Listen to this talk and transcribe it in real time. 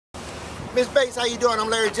Miss Bates, how you doing? I'm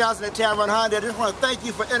Larry Johnson at Tameron Hyundai. I just want to thank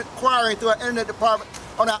you for inquiring through our internet department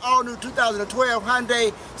on our all-new 2012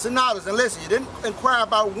 Hyundai Sonatas. And listen, you didn't inquire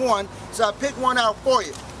about one, so I picked one out for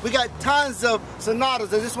you. We got tons of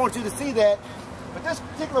Sonatas. I just want you to see that. But this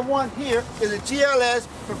particular one here is a GLS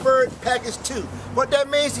Preferred Package 2. What that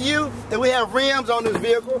means to you, that we have rims on this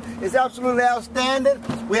vehicle, is absolutely outstanding.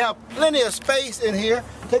 We have plenty of space in here.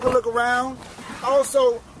 Take a look around.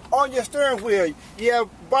 Also, on your steering wheel, you have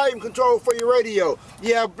volume control for your radio.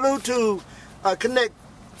 You have Bluetooth connect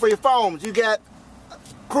for your phones. You got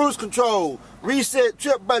cruise control, reset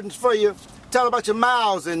trip buttons for you. Tell about your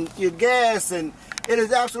miles and your gas, and it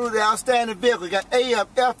is absolutely outstanding vehicle. You got AM,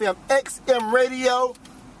 FM, XM radio.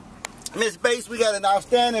 Miss Bates, we got an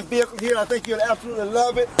outstanding vehicle here. I think you'll absolutely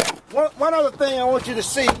love it. One other thing I want you to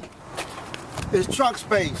see is trunk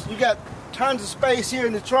space. You got tons of space here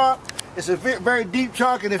in the trunk. It's a very deep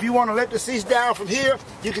trunk, and if you want to let the seats down from here,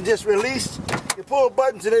 you can just release your pull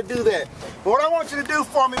buttons and they do that. But what I want you to do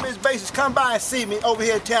for me, Miss Bates, is come by and see me over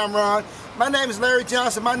here at Tameron. My name is Larry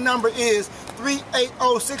Johnson. My number is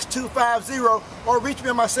 380-6250, or reach me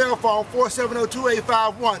on my cell phone,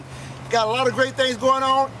 470-2851. Got a lot of great things going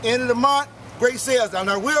on. End of the month, great sales.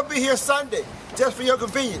 Now we'll be here Sunday, just for your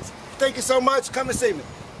convenience. Thank you so much. Come and see me.